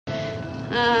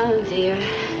Oh, dear.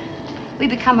 We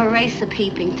become a race of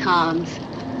peeping Toms.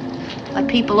 What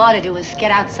people ought to do is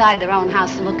get outside their own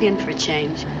house and look in for a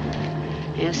change.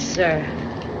 Yes, sir.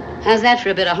 How's that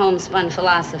for a bit of homespun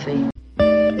philosophy?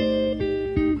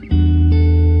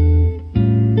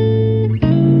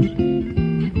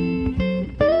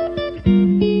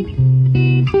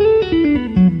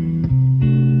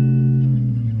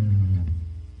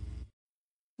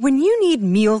 When you need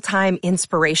mealtime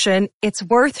inspiration, it's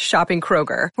worth shopping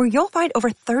Kroger, where you'll find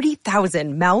over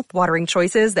 30,000 mouth-watering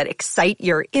choices that excite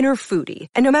your inner foodie.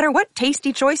 And no matter what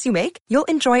tasty choice you make, you'll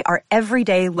enjoy our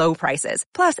everyday low prices,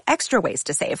 plus extra ways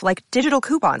to save, like digital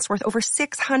coupons worth over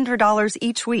 $600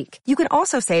 each week. You can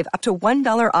also save up to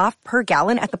 $1 off per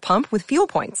gallon at the pump with fuel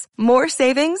points. More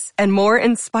savings and more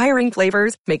inspiring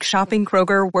flavors make shopping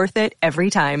Kroger worth it every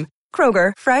time.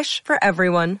 Kroger, fresh for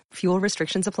everyone. Fuel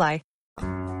restrictions apply.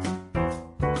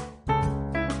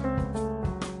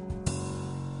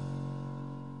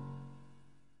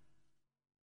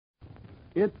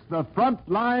 It's the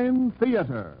Frontline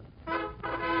Theater.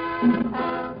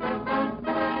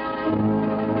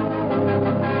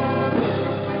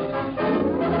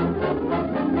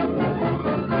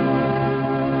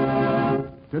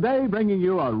 Today, bringing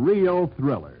you a real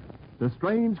thriller, The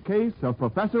Strange Case of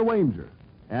Professor Wanger,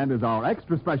 and as our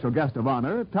extra special guest of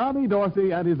honor, Tommy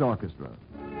Dorsey and his orchestra.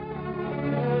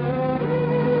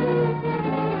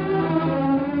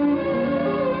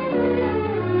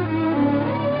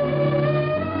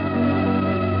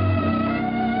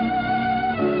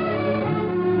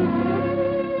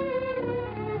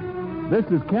 This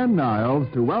is Ken Niles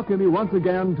to welcome you once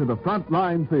again to the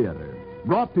Frontline Theater,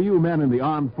 brought to you men in the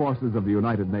armed forces of the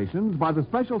United Nations by the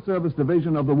Special Service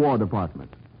Division of the War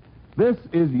Department. This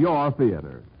is your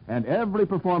theater, and every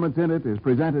performance in it is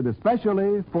presented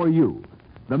especially for you,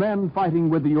 the men fighting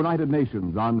with the United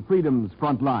Nations on freedom's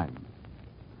front lines.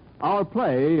 Our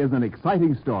play is an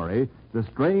exciting story, The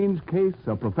Strange Case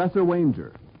of Professor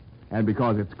Wanger. And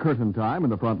because it's curtain time in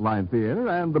the Frontline Theater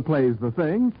and the play's the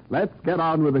thing, let's get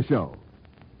on with the show.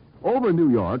 Over New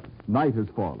York, night has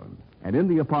fallen, and in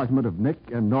the apartment of Nick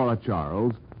and Nora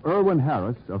Charles, Irwin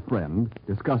Harris, a friend,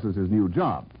 discusses his new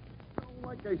job.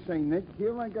 Like I say, Nick,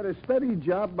 here I got a steady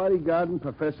job bodyguarding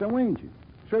Professor Wanger.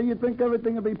 Sure you think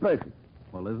everything will be perfect?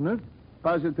 Well, isn't it?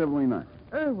 Positively not.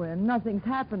 Irwin, nothing's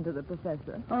happened to the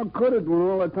professor. How could it when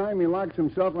all the time he locks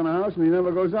himself in a house and he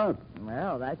never goes out?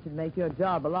 Well, that should make your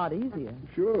job a lot easier.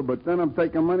 Sure, but then I'm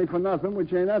taking money for nothing,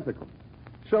 which ain't ethical.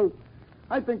 So,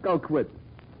 I think I'll quit.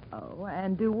 Oh,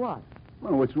 and do what?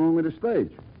 Well, what's wrong with the stage?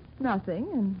 Nothing,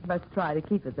 and let's try to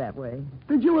keep it that way.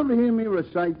 Did you ever hear me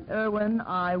recite? Irwin,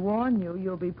 I warn you,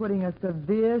 you'll be putting a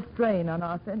severe strain on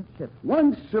our friendship.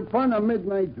 Once upon a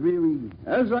midnight dreary,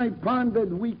 as I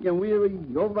pondered weak and weary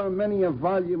over many a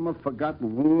volume of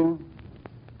forgotten war,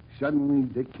 suddenly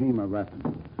there came a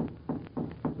rapping.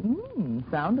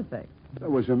 Sound effects.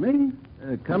 That wasn't me.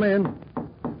 Come in.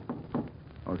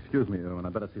 Oh, excuse me, Irwin. I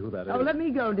better see who that is. Oh, let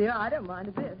me go, dear. I don't mind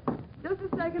a bit. Just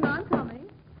a second, I'm coming.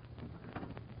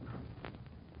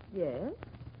 Yes?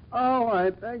 Oh, I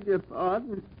beg your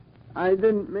pardon. I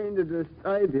didn't mean to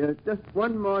disturb you. Just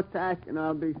one more tack and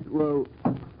I'll be through.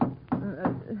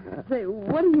 Say,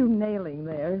 what are you nailing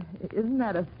there? Isn't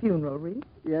that a funeral wreath?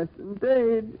 Yes,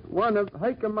 indeed. One of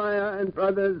Heikemeyer and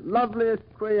Brothers' loveliest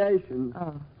creations.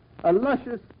 Oh. A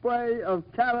luscious spray of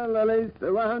calla lilies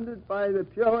surrounded by the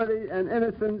purity and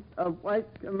innocence of white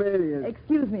camellias.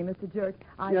 Excuse me, Mr. Jerk.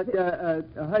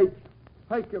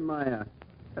 Heikemeyer.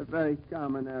 A very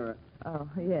common error. Oh,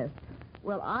 yes.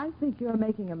 Well, I think you're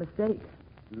making a mistake.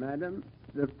 Madam,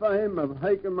 the firm of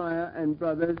Heikemeyer and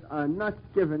Brothers are not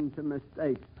given to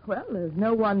mistakes. Well, there's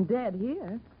no one dead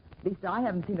here. At least I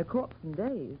haven't seen a corpse in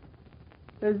days.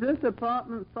 Is this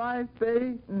apartment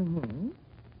 5B? Mm-hmm.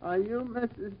 Are you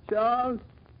Mrs. Charles?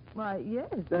 Why,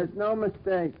 yes. There's no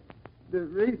mistake. The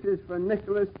wreath is for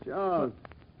Nicholas Charles.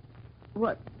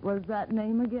 What was that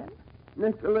name again?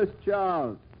 Nicholas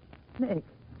Charles. Nick.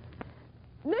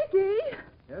 Nicky!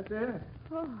 Yes, dear?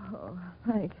 Oh,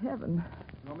 thank heaven.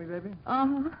 You know me, baby?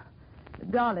 Uh-huh.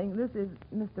 Darling, this is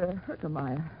Mr.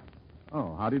 Herkemeyer.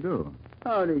 Oh, how do you do?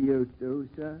 How do you do,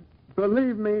 sir?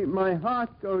 Believe me, my heart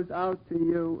goes out to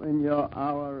you in your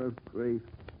hour of grief.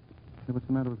 Hey, what's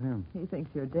the matter with him? He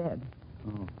thinks you're dead.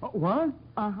 Oh, what?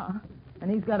 Uh-huh. And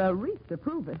he's got a wreath to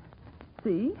prove it.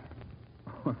 See?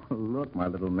 Oh, look, my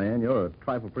little man, you're a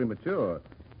trifle premature.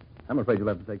 I'm afraid you'll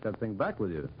have to take that thing back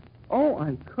with you. Oh,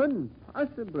 I couldn't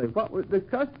possibly. What would the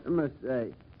customer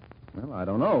say? Well, I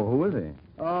don't know. Who is he?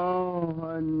 Oh,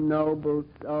 a noble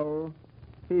soul.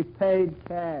 He paid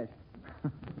cash.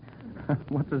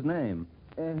 What's his name?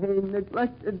 He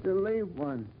neglected to leave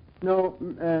one. No,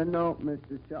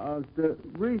 Mr. Charles. The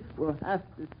wreath will have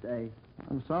to stay.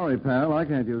 I'm sorry, pal. I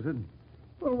can't use it.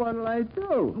 Well, what'll I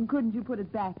do? Couldn't you put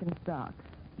it back in stock?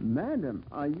 Madam,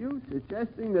 are you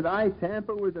suggesting that I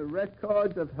tamper with the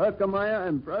records of Herkimer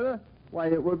and Brother? Why,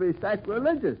 it would be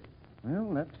sacrilegious. Well,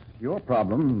 that's your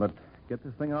problem, but get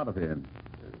this thing out of here.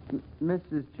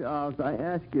 Mrs. Charles, I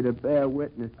ask you to bear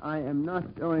witness. I am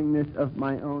not doing this of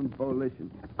my own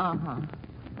volition. Uh-huh.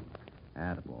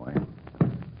 Attaboy.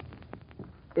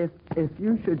 If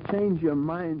you should change your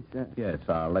mind, sir, Yes,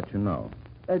 I'll let you know.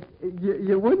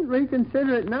 you wouldn't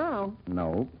reconsider it now.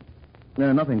 No.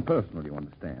 Nothing personal, you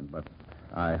understand, but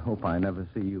I hope I never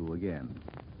see you again.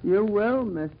 You will,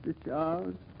 Mr.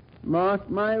 Charles. Mark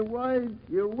my words,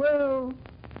 you will.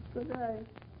 Good night.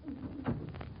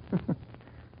 Did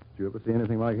you ever see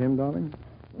anything like him, darling?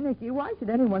 Nicky, why should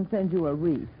anyone send you a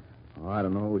wreath? Oh, I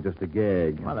don't know. It was just a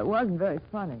gag. Well, it wasn't very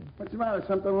funny. What's the matter?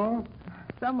 Something wrong?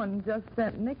 Someone just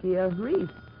sent Nicky a wreath.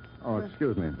 Oh,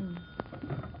 excuse me.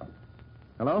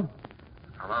 Hello?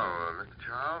 Hello, Mr.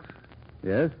 Charles.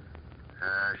 Yes?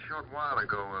 A short while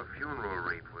ago, a funeral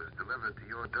wreath was delivered to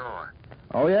your door.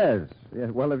 Oh, yes.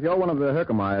 Yes. Well, if you're one of the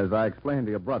Herkimers, I explained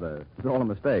to your brother. It's all a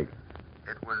mistake.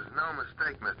 It was no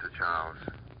mistake, Mr. Charles.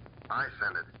 I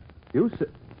sent it. You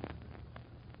said...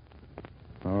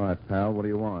 All right, pal. What do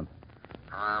you want?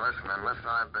 Listen, unless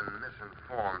I've been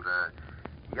misinformed,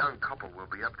 a young couple will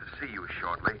be up to see you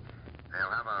shortly.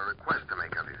 They'll have a request to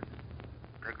make of you.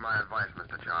 Take my advice,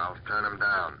 Mr. Charles. Turn them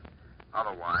down.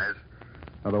 Otherwise,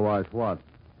 Otherwise, what?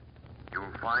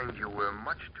 you'll find you were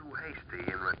much too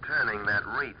hasty in returning that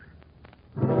wreath.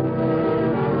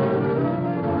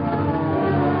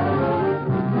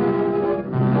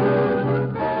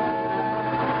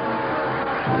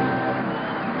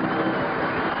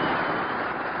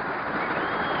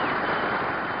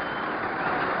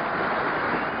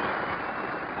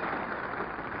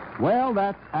 Well,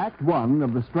 that's Act One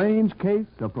of The Strange Case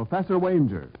of Professor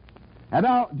Wanger. And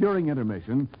now, during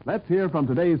intermission, let's hear from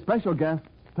today's special guest,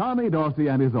 Tommy Dorsey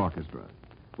and his orchestra.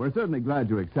 We're certainly glad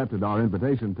you accepted our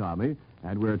invitation, Tommy,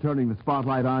 and we're turning the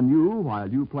spotlight on you while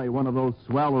you play one of those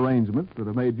swell arrangements that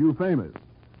have made you famous.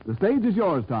 The stage is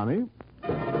yours, Tommy.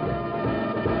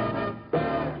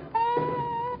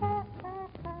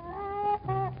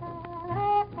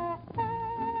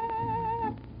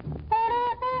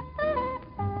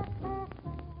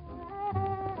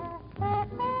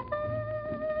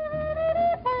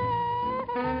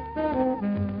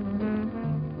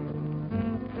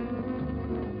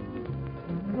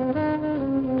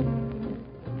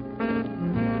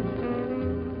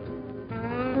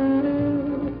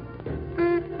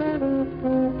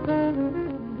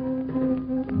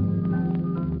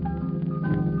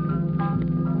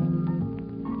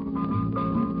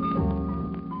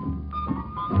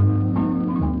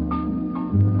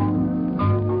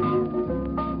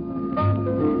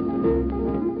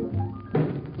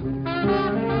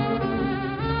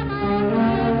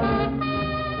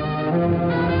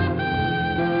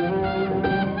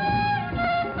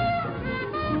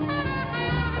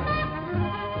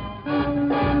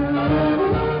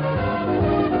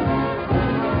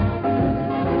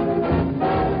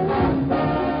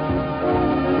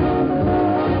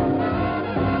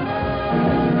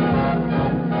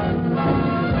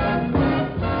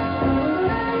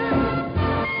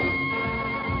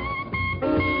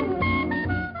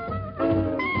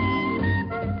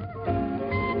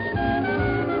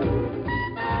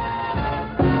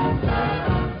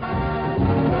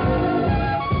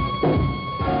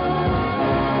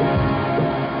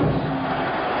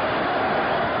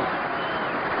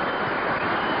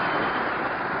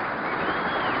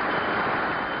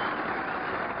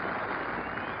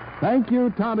 Thank you,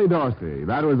 Tommy Dorsey.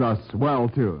 That was a swell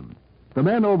tune. The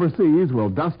men overseas will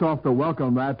dust off the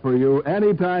welcome mat for you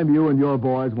anytime you and your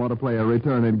boys want to play a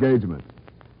return engagement.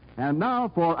 And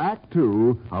now for Act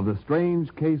Two of The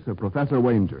Strange Case of Professor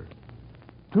Wanger.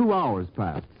 2 hours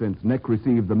passed since Nick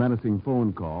received the menacing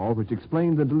phone call which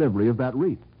explained the delivery of that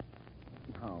wreath.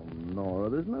 Oh, Nora,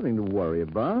 there's nothing to worry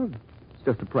about. It's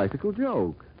just a practical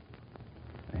joke.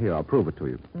 Here, I'll prove it to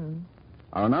you.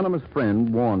 Our anonymous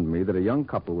friend warned me that a young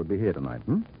couple would be here tonight.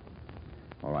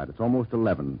 All right, it's almost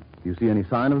 11. Do you see any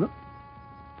sign of them?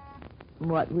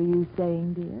 What were you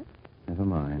saying, dear? Never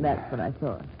mind. That's what I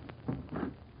thought.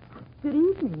 Good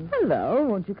evening. Hello.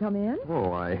 Won't you come in?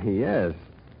 Oh, yes.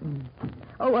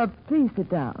 Oh, please sit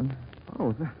down.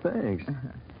 Oh, thanks.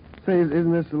 Say,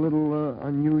 isn't this a little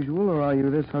unusual, or are you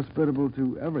this hospitable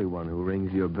to everyone who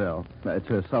rings your bell? It's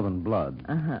her southern blood.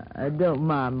 Don't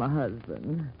mind my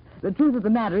husband. The truth of the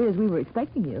matter is we were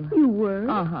expecting you. You were?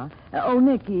 Uh-huh. Oh,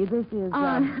 Nicky, this is...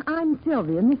 I'm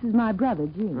Sylvia, and this is my brother,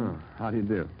 Gene. Oh, how do you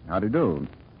do? How do you do?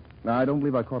 I don't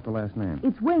believe I caught the last name.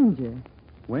 It's Wanger.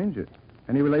 Wanger.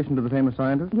 Any relation to the famous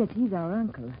scientist? Yes, he's our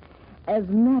uncle. As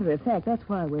a matter of fact, that's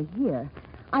why we're here.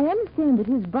 I understand that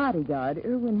his bodyguard,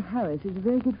 Erwin Harris, is a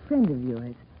very good friend of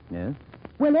yours. Yes?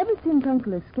 Well, ever since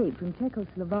Uncle escaped from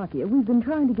Czechoslovakia, we've been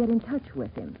trying to get in touch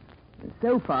with him.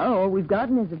 So far, all we've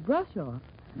gotten is a brush-off.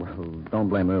 Well, don't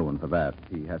blame Irwin for that.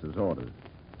 He has his orders.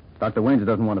 Dr. Wanger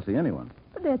doesn't want to see anyone.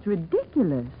 But that's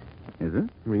ridiculous. Is it?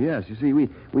 Well, yes. You see,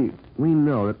 we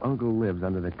know that Uncle lives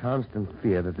under the constant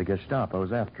fear that the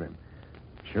Gestapo's after him.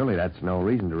 Surely that's no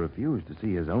reason to refuse to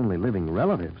see his only living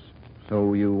relatives.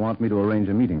 So you want me to arrange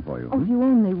a meeting for you? Oh, if you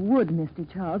only would,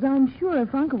 Mr. Charles. I'm sure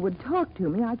if Uncle would talk to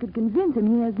me, I could convince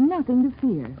him he has nothing to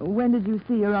fear. When did you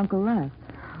see your uncle last?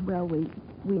 Well, we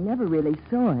never really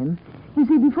saw him. You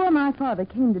see, before my father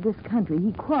came to this country,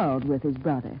 he quarreled with his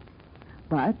brother.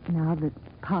 But now that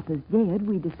Papa's dead,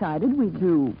 we decided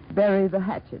to bury the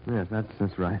hatchet. Yes,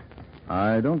 that's right.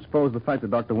 I don't suppose the fact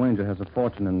that Dr. Wanger has a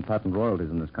fortune in patent royalties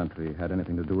in this country had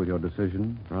anything to do with your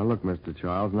decision? Now, look, Mr.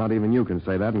 Charles, not even you can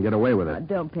say that and get away with it.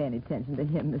 Don't pay any attention to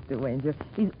him, Mr. Wanger.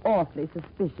 He's awfully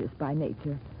suspicious by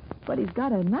nature. But he's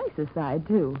got a nicer side,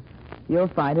 too. You'll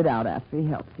find it out after he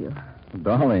helps you.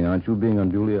 Darling, aren't you being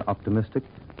unduly optimistic?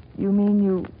 You mean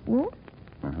you won't?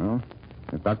 Uh-huh.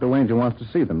 If Dr. Wanger wants to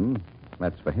see them,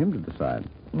 that's for him to decide.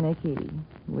 Nicky,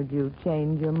 would you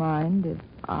change your mind if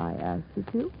I asked you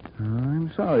to?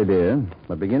 I'm sorry, dear.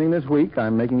 But beginning this week,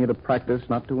 I'm making it a practice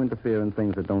not to interfere in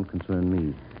things that don't concern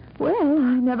me. Well,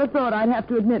 I never thought I'd have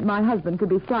to admit my husband could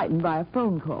be frightened by a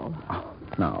phone call. Oh,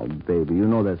 now, baby, you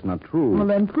know that's not true. Well,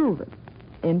 then prove it.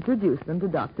 Introduce them to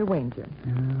Dr. Wanger.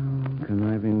 Oh,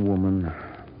 conniving woman.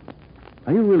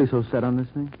 Are you really so set on this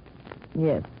thing?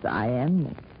 Yes, I am,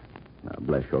 Nick. Now,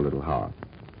 bless your little heart.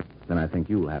 Then I think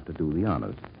you'll have to do the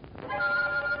honors.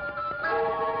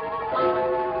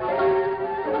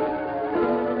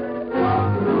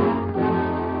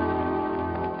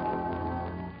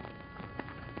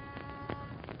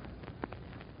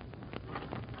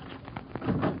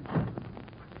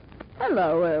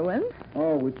 Hello, Erwin.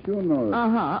 Oh, it's your nose.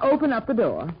 Uh-huh. Open up the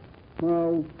door.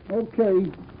 Oh,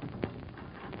 okay.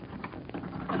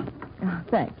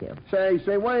 Thank you.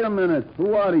 Say, wait a minute.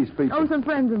 Who are these people? Oh, some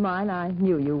friends of mine. I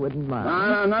knew you wouldn't mind.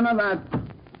 No, none of that.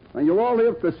 Now, you're all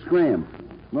here for scram.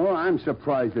 No, I'm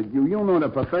surprised at you. You know the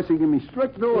professor gave me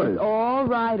strict orders. It's all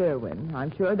right, Erwin.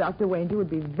 I'm sure Dr. Wanger would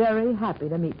be very happy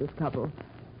to meet this couple.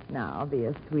 Now, be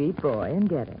a sweet boy and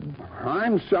get him.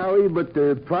 I'm sorry, but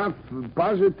the prof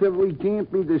positively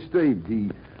can't be disturbed.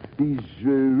 He's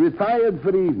retired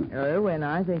for the evening. Erwin,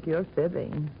 I think you're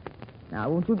fibbing. Now,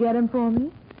 won't you get him for me?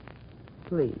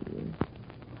 Please.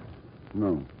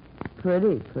 No.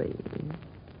 Pretty please.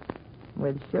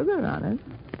 With sugar on it.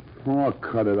 Oh,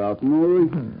 cut it out, Maury.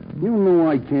 You know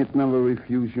I can't never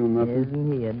refuse you nothing.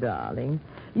 Isn't he a darling?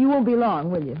 You won't be long,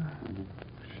 will you?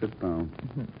 Sit down.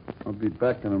 I'll be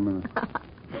back in a minute.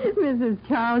 Mrs.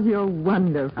 Charles, you're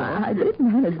wonderful. I did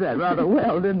manage that rather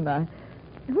well, didn't I?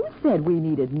 Who said we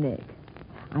needed Nick?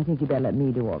 I think you better let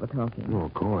me do all the talking. Oh,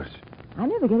 of course. I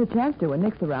never get a chance to when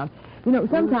Nick's around. You know,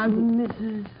 sometimes...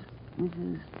 Mrs.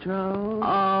 Charles?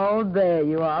 Oh, there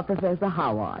you are, Professor.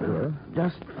 How are you?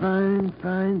 Just fine.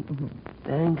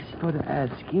 Thanks for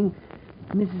asking.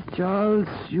 Mrs. Charles,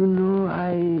 you know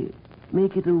I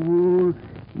make it a rule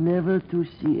never to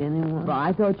see anyone. Well,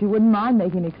 I thought you wouldn't mind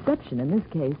making an exception in this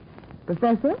case.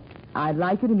 Professor, I'd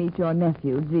like you to meet your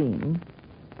nephew, Gene.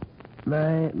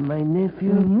 My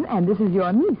nephew? Mm-hmm. And this is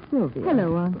your niece, Sylvia.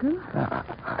 Hello, Uncle.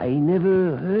 I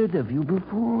never heard of you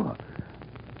before.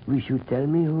 You should tell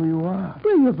me who you are.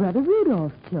 We're your brother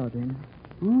Rudolph's children.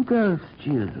 Rudolph's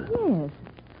children? Yes.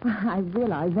 I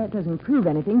realize that doesn't prove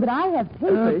anything, but I have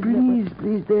papers.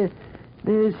 Please,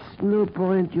 there's no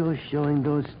point you're showing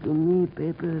those to me.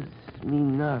 Papers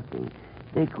mean nothing.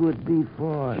 They could be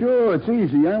false. Sure, it's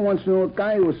easy. I once knew a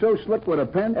guy who was so slick with a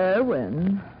pen.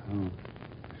 Erwin. Oh,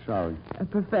 sorry.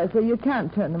 Professor, you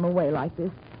can't turn them away like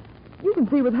this. You can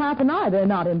see with half an eye they're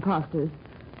not imposters.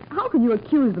 How can you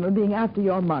accuse them of being after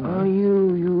your money? Oh,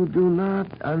 you do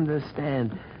not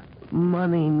understand.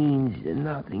 Money means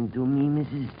nothing to me,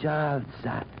 Mrs. Charles.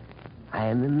 I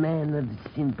am a man of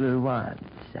simple wants.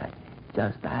 I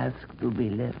just ask to be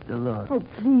left alone. Oh,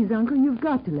 please, Uncle, you've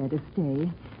got to let us stay.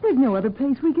 There's no other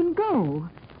place we can go.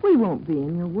 We won't be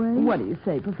in your way. What do you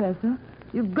say, Professor?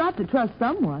 You've got to trust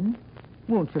someone.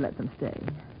 Won't you let them stay?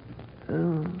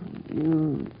 Oh,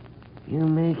 You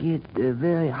make it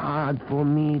very hard for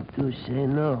me to say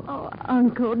no. Oh,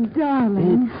 Uncle,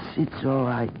 darling. It's all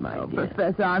right, my dear.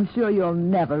 Professor, I'm sure you'll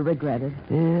never regret it.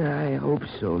 Yeah, I hope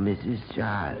so, Mrs.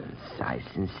 Charles. I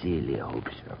sincerely hope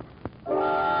so.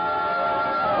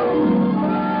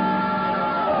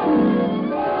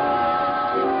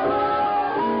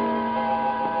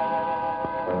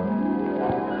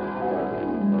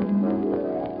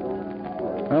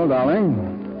 Well,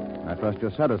 darling, I trust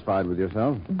you're satisfied with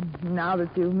yourself. Now that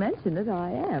you've mentioned it,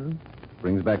 I am.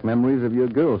 Brings back memories of your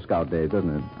Girl Scout days, doesn't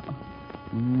it?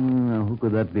 Now, who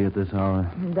could that be at this hour?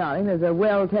 Darling, there's a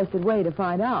well-tested way to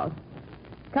find out.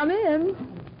 Come in.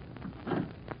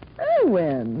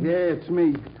 Erwin. Yeah, it's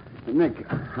me. Nick,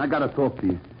 I got to talk to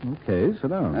you. Okay, sit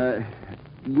down.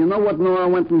 You know what Nora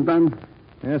went and done?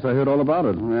 Yes, I heard all about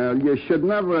it. Well, you should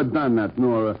never have done that,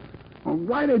 Nora. Well,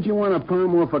 why did you want to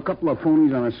palm off a couple of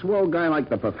phonies on a swell guy like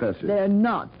the professor? They're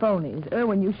not phonies.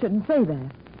 Erwin, you shouldn't say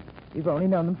that. You've only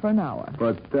known them for an hour.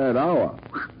 But that hour.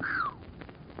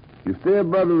 If they're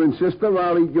brother and sister,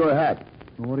 I'll eat your hat.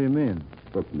 What do you mean?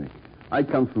 Look, Nick, I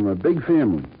come from a big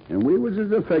family, and we was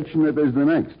as affectionate as the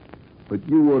next. But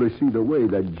you ought to see the way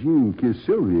that Jean kissed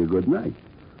Sylvia goodnight.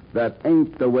 That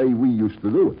ain't the way we used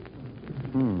to do it.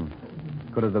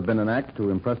 Could it have been an act to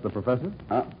impress the professor?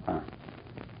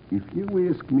 If you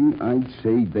ask me, I'd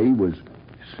say they was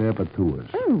saboteurs.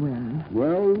 Erwin.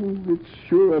 Well, it's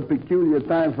sure a peculiar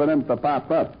time for them to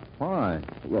pop up. Why?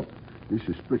 Look, this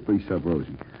is strictly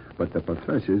sub-rosy, but the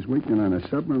professor's working on a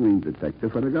submarine detector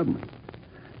for the government.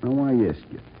 Now, I ask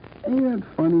you, ain't it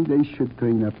funny they should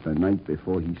turn up the night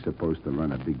before he's supposed to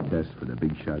run a big test for the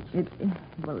big shots?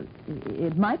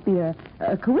 It might be a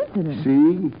coincidence.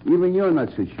 See? Even you're not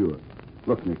so sure.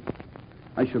 Look, Nick,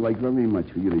 I should like very much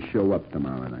for you to show up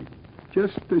tomorrow night.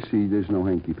 Just to see there's no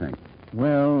hanky-panky.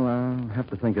 Well, I'll have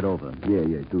to think it over.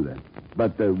 Yeah, do that.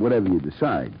 But whatever you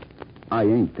decide, I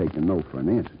ain't taking no for an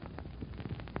answer.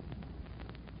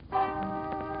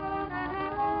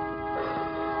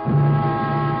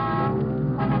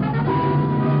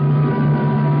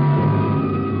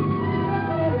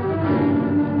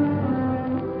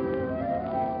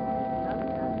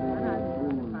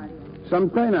 Some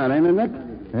turnout, ain't it, Nick?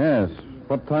 Yes.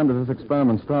 What time does this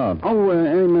experiment start? Oh,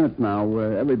 any minute now.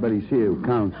 Everybody's here who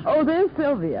counts. Oh, there's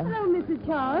Sylvia. Hello, Mrs.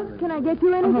 Charles. Can I get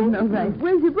you anything? Oh, no, thanks.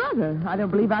 Where's your brother? I don't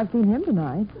believe I've seen him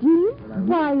tonight. Gene?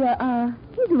 Why,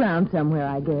 he's around somewhere,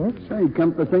 I guess. Say,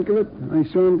 come to think of it, I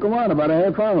saw him go out about a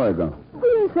half hour ago.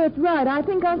 Yes, that's right. I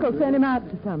think Uncle sent him out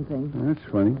for something. That's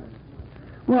funny.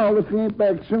 Well, if he ain't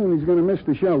back soon, he's going to miss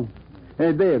the show.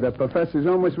 Hey, there, the professor's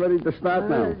almost ready to start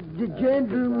now. The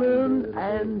gentlemen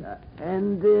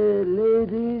and the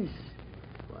ladies,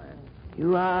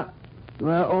 you are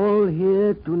all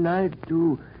here tonight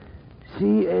to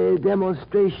see a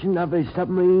demonstration of a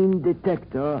submarine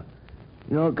detector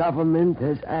your government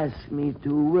has asked me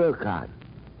to work on.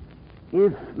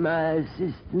 If my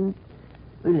assistant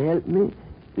will help me,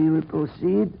 we will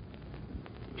proceed.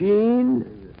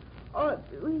 Jean? Oh,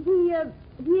 he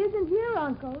isn't here,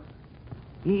 Uncle.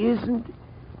 He isn't?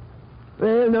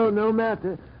 Well, no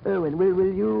matter. Erwin,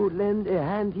 will you lend a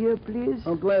hand here, please?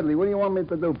 Oh, gladly. What do you want me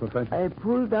to do, Professor? I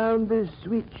pull down the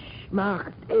switch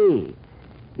marked A.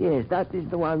 Yes, that is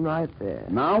the one right there.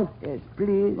 Now? Yes,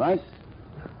 please. Right.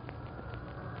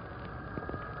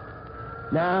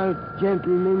 Now,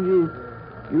 gentlemen,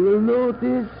 you will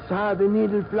notice how the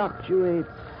needle fluctuates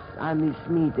on this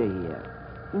meter here.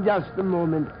 In just a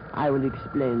moment, I will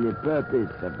explain the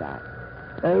purpose of that.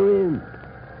 Erwin,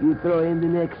 you throw in the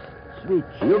next switch.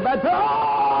 You betcha!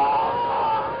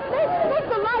 Take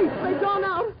the lights. They've gone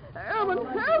out.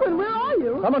 Erwin, where are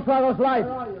you? Someone try those lights.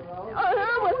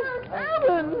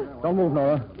 Erwin! Don't move,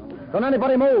 Nora. Don't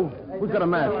anybody move. Who's got a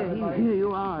match? Here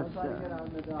you are,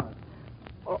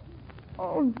 sir.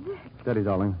 Oh, Nick, Steady,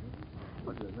 darling.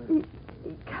 he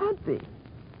can't be.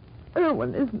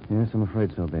 Erwin isn't. Yes, I'm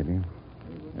afraid so, baby.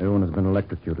 Everyone has been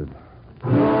electrocuted.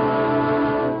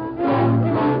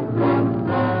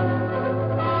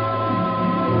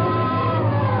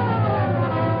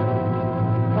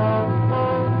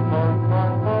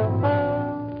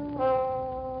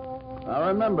 Now,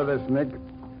 remember this, Nick.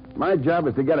 My job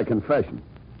is to get a confession.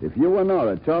 If you and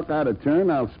Nora talk out of turn,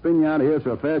 I'll spin you out of here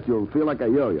so fast you'll feel like a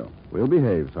yo-yo. We'll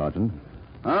behave, Sergeant.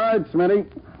 All right, Smitty.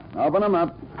 Open them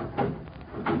up.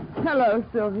 Hello,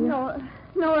 Sylvia.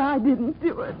 No, I didn't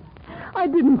do it. I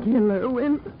didn't kill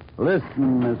Erwin.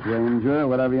 Listen, Miss Ranger,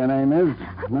 whatever your name is,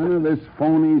 none of this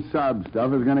phony sob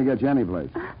stuff is going to get you anyplace.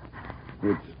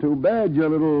 It's too bad your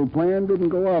little plan didn't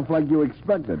go off like you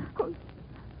expected.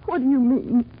 What do you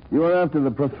mean? You were after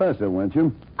the professor, weren't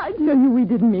you? I tell you, we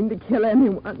didn't mean to kill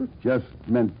anyone. Just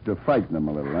meant to frighten him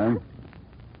a little, huh?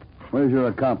 Where's your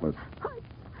accomplice?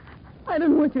 I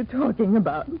don't know what you're talking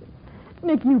about.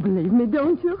 Nick, you believe me,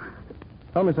 don't you?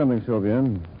 Tell me something, Sylvia.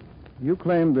 You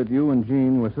claimed that you and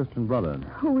Jean were sister and brother.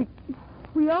 Oh,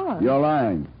 we are. You're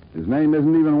lying. His name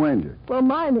isn't even Wanger. Well,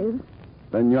 mine is.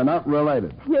 Then you're not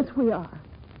related. Yes, we are.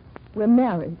 We're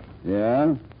married.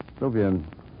 Yeah? Sylvia, do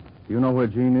you know where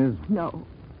Jean is? No.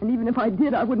 And even if I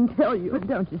did, I wouldn't tell you. But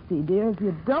don't you see, dear, if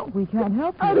you don't, we can't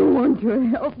help you. I don't want your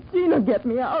help. Gina, get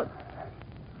me out.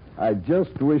 I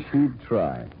just wish he'd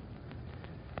try.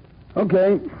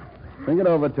 Okay. Think it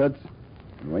over, Toots.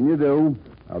 And when you do,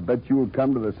 I'll bet you'll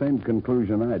come to the same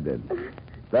conclusion I did.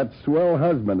 That swell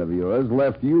husband of yours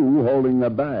left you holding the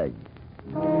bag.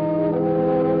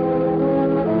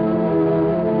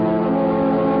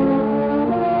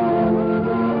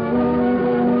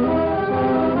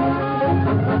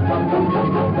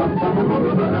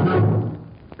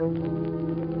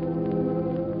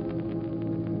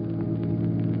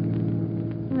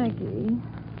 Nicky,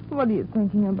 what are you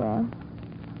thinking about?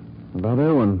 About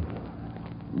Erwin.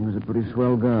 He was a pretty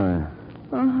swell guy.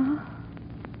 Uh-huh.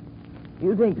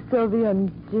 You think Sylvia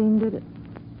and Jean did it?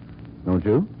 Don't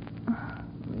you?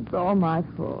 It's all my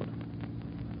fault.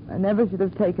 I never should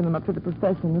have taken them up to the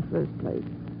professor in the first place.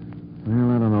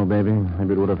 Well, I don't know, baby.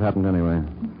 Maybe it would have happened anyway.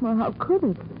 Well, how could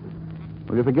it?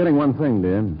 Well, you're forgetting one thing,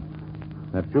 dear.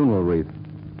 That funeral wreath.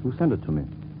 Who sent it to me?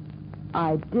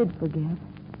 I did forget.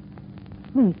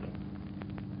 Nick,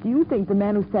 do you think the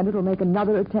man who sent it will make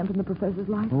another attempt in the professor's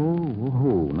life?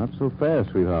 Oh, not so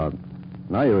fast, sweetheart.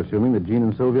 Now you're assuming that Jean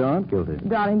and Sylvia aren't guilty.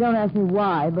 Darling, don't ask me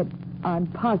why, but I'm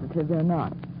positive they're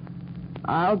not.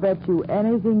 I'll bet you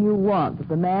anything you want that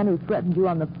the man who threatened you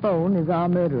on the phone is our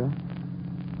murderer.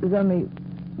 There's only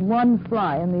one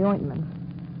fly in the ointment.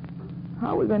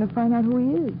 How are we going to find out who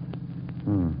he is?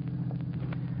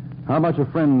 How about your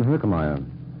friend Herkemeyer?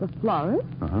 The florist?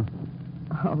 Uh-huh.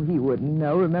 Oh, he wouldn't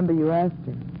know. Remember you asked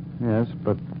him. Yes,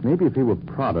 but maybe if he were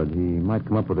prodded, he might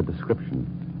come up with a description.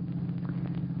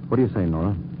 What do you say,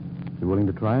 Nora? You willing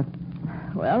to try it?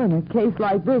 Well, in a case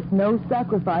like this, no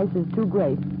sacrifice is too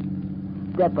great.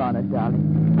 Step on it, darling.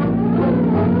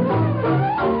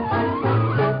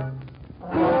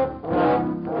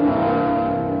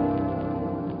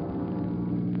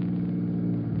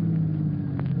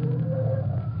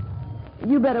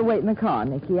 You better wait in the car,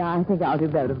 Nicky. I think I'll do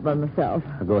better by myself.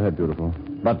 Go ahead, beautiful.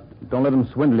 But don't let him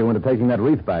swindle you into taking that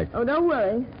wreath back. Oh, don't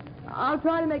worry. I'll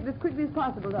try to make it as quickly as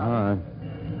possible, darling. All right.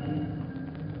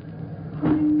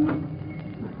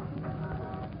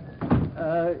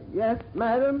 Yes,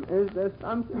 madam. Is there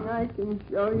something I can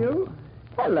show you?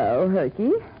 Hello,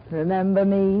 Herky. Remember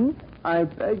me? I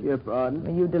beg your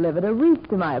pardon. You delivered a wreath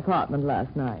to my apartment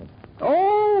last night.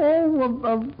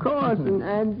 Of course.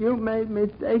 and you made me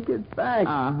take it back.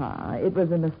 Uh-huh. It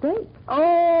was a mistake.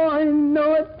 Oh, I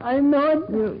know it.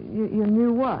 You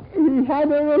knew what? He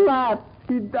had a relapse.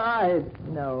 He died.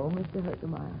 No, Mr.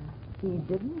 Herkemeyer. He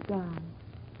didn't die.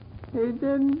 He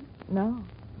didn't? No.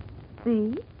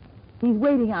 See? He's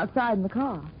waiting outside in the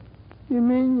car. You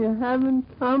mean you haven't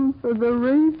come for the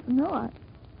wreath? No,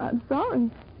 I'm sorry.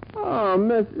 Oh,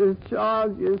 Mrs.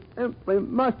 Charles, you simply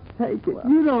must take it. Well,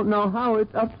 you don't know how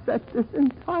it's upset this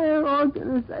entire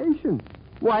organization.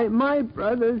 Why, my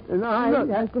brothers and I... Look,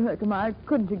 Mr. Herkemeyer,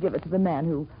 couldn't you give it to the man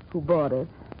who bought it?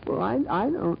 Well, I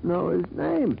don't know his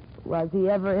name. Was he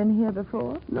ever in here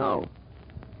before? No.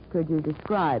 Could you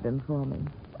describe him for me?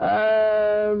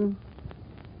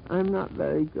 I'm not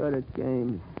very good at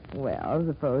games. Well,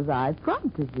 suppose I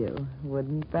prompted you.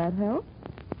 Wouldn't that help?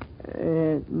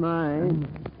 It might.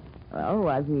 Well,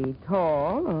 was he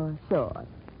tall or short?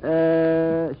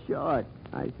 Short,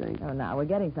 I think. Oh, now we're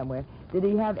getting somewhere. Did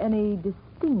he have any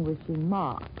distinguishing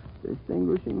marks?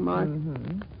 Distinguishing marks?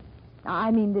 Mm-hmm.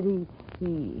 I mean, did he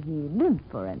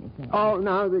limp or anything? Oh,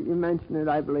 now that you mention it,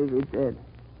 I believe he did.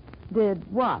 Did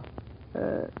what?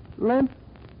 Limp?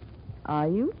 Are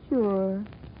you sure?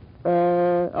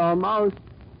 Almost.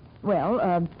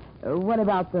 Well, what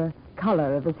about the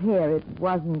color of his hair? It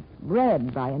wasn't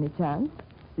red by any chance?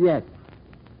 Yes.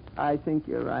 I think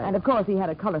you're right. And, of course, he had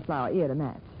a cauliflower ear to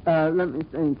match. Let me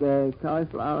think.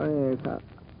 Cauliflower ear.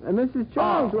 Mrs.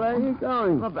 Charles, where are you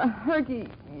going? Well, Herky,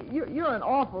 you're an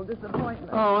awful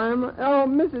disappointment. Oh,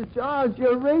 Mrs. Charles,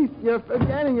 you're wreath. You're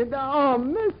forgetting it. Oh,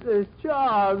 Mrs.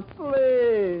 Charles,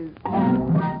 please.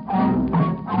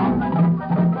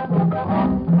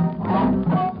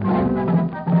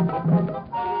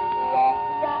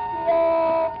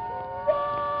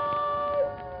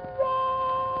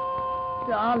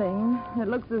 Darling, it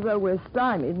looks as though we're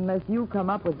stymied unless you come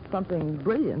up with something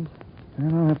brilliant.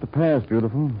 And I'll have to pass,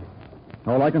 beautiful.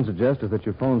 All I can suggest is that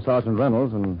you phone Sergeant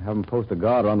Reynolds and have him post a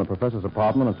guard around the professor's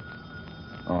apartment.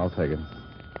 Oh, I'll take it.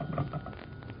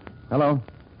 Hello?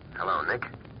 Hello, Nick.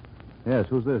 Yes,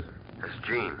 who's this? It's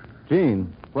Gene.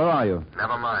 Gene, where are you?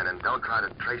 Never mind, and don't try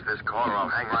to trace this call or I'll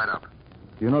hang right up.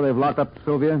 Do you know they've locked up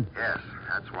Sylvia? Yes,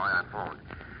 that's why I phoned.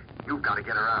 You've got to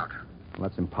get her out. Well,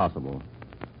 that's impossible.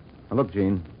 Now, look,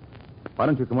 Gene, why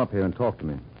don't you come up here and talk to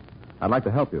me? I'd like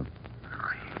to help you.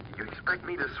 You expect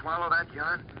me to swallow that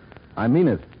yarn? I mean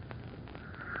it.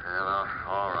 Well,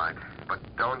 all right. But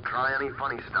don't try any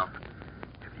funny stuff.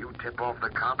 If you tip off the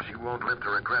cops, you won't live to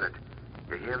regret it.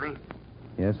 You hear me?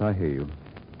 Yes, I hear you.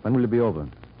 When will you be over?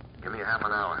 Give me half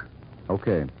an hour.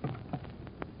 Okay.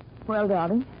 Well,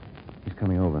 darling, He's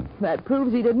coming over. that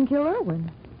proves he didn't kill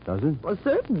Irwin. Does it? Well,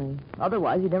 certainly.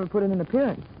 Otherwise, he'd never put in an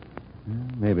appearance.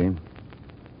 Maybe.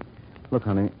 Look,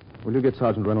 honey, will you get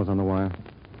Sergeant Reynolds on the wire?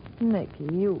 Nicky,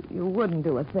 you wouldn't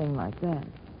do a thing like that.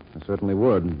 I certainly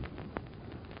would.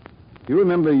 Do you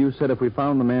remember you said if we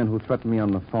found the man who threatened me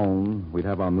on the phone, we'd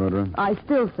have our murderer? I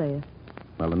still say it.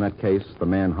 Well, in that case, the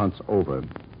man hunts over.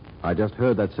 I just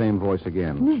heard that same voice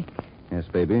again. Nick. Yes,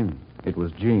 baby. It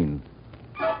was Gene.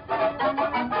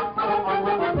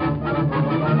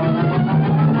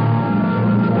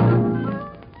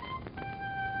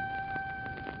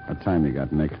 What time you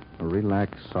got, Nick?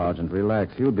 Relax, Sergeant,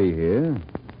 relax. He'll be here.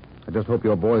 I just hope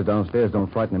your boys downstairs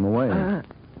don't frighten him away.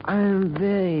 I'm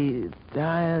very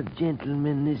tired,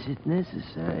 gentlemen. Is it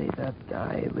necessary that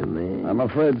I remain? I'm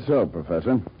afraid so,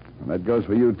 Professor. And that goes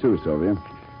for you, too, Sylvia.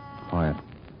 Quiet.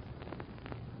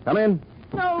 Come in.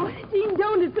 No, Gene,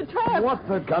 don't. It's a trap. What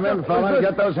the... Come in, fella.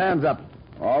 Get those hands up.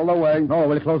 All the way. Oh,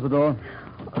 will you close the door?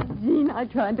 Oh, Gene, I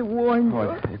tried to warn you.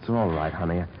 Oh, it's all right,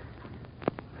 honey.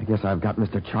 I guess I've got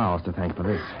Mr. Charles to thank for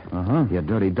this. Uh-huh. You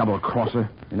dirty double-crosser.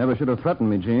 You never should have threatened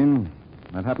me, Gene.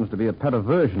 That happens to be a pet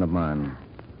aversion of mine.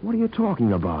 What are you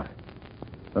talking about?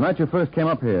 The night you first came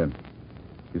up here,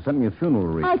 you sent me a funeral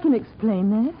wreath. I can explain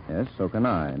that. Yes, so can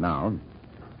I. Now,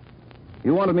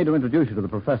 you wanted me to introduce you to the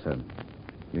professor.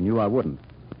 You knew I wouldn't.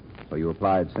 So you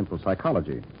applied simple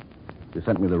psychology. You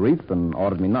sent me the wreath and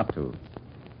ordered me not to.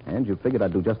 And you figured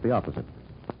I'd do just the opposite.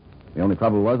 The only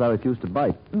trouble was I refused to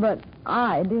bite. But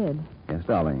I did. Yes,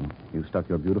 darling. You stuck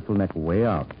your beautiful neck way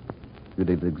out. You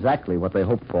did exactly what they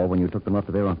hoped for when you took them up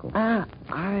to their uncle. I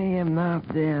am not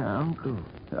their uncle.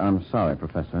 I'm sorry,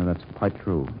 Professor. That's quite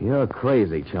true. You're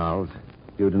crazy, Charles.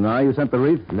 You deny you sent the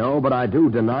wreath? No, but I do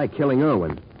deny killing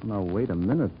Irwin. Now, wait a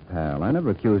minute, pal. I never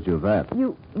accused you of that.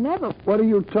 You never... What are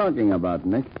you talking about,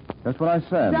 Nick? That's what I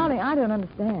said. Darling, I don't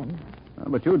understand.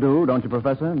 But you do, don't you,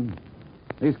 Professor?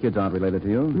 These kids aren't related to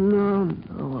you.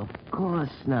 No, of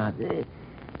course not.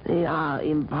 They are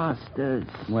imposters.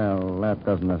 Well, that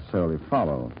doesn't necessarily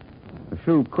follow. The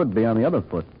shoe could be on the other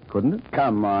foot, couldn't it?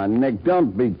 Come on, Nick.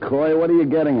 Don't be coy. What are you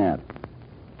getting at?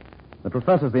 The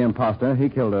professor's the imposter. He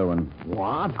killed Irwin.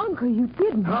 What? Uncle, you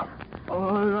didn't.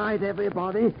 All right,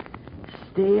 everybody.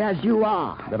 Stay as you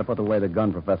are. Better put away the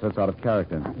gun, Professor. It's out of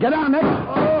character. Get down, Nick.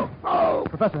 Oh!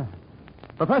 Professor!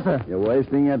 Professor! You're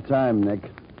wasting your time, Nick.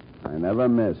 I never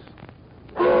miss.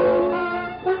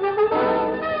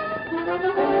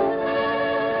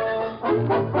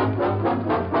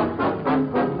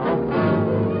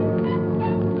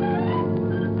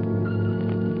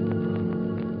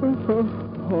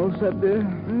 All set, dear?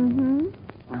 Mm-hmm.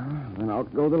 Then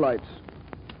out go the lights.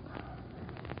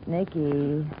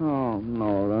 Nicky. Oh,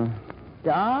 Nora.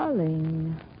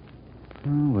 Darling.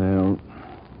 Oh, well,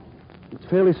 it's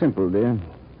fairly simple, dear.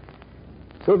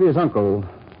 Sylvia's uncle,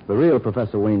 the real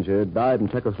Professor Wanger, died in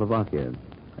Czechoslovakia,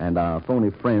 and our phony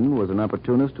friend was an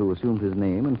opportunist who assumed his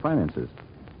name and finances.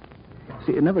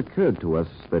 See, it never occurred to us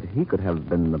that he could have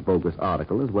been the bogus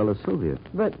article as well as Sylvia.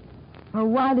 But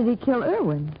why did he kill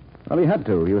Irwin? Well, he had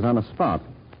to. He was on the spot.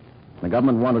 The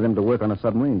government wanted him to work on a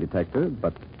submarine detector,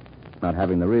 but not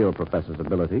having the real professor's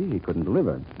ability, he couldn't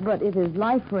deliver. But if his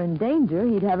life were in danger,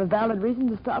 he'd have a valid reason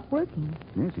to stop working.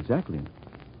 Yes, exactly.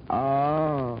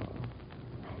 Oh.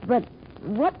 But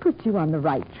what put you on the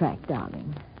right track,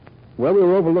 darling? Well, we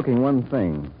were overlooking one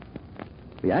thing.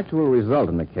 The actual result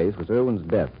in the case was Irwin's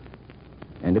death.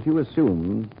 And if you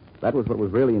assume that was what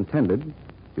was really intended,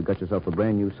 you got yourself a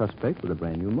brand new suspect with a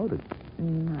brand new motive.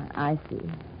 I see.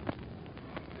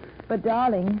 But,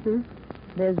 darling,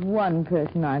 there's one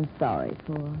person I'm sorry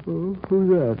for. Oh, who's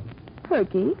that?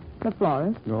 Perky, the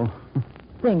florist. No.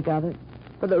 Think of it.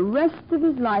 For the rest of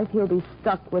his life, he'll be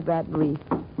stuck with that wreath.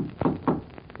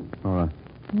 All right.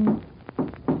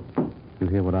 You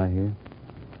hear what I hear?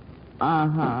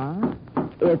 Uh-huh.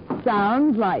 It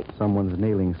sounds like Someone's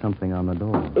nailing something on the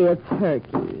door. it's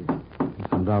Herky.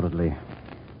 It's undoubtedly.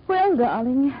 Well,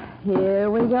 darling, here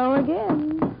we go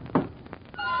again.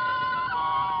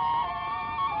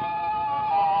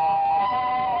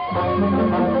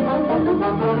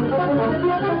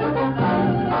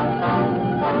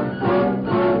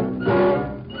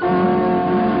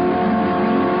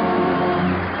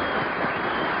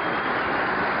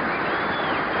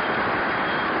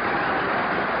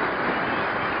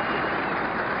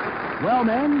 Well,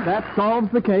 men, that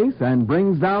solves the case and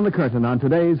brings down the curtain on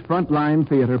today's Frontline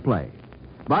Theater play.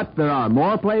 But there are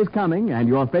more plays coming, and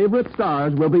your favorite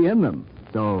stars will be in them.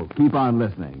 So keep on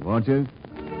listening, won't you?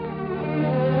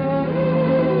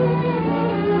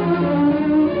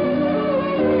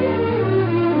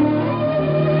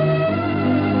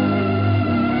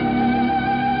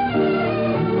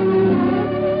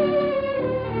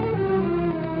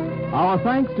 Our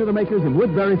thanks to the makers of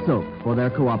Woodbury Soap for their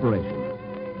cooperation.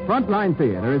 Frontline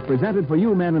Theater is presented for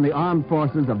you men in the armed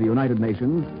forces of the United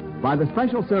Nations by the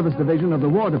Special Service Division of the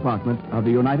War Department of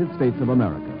the United States of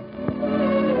America.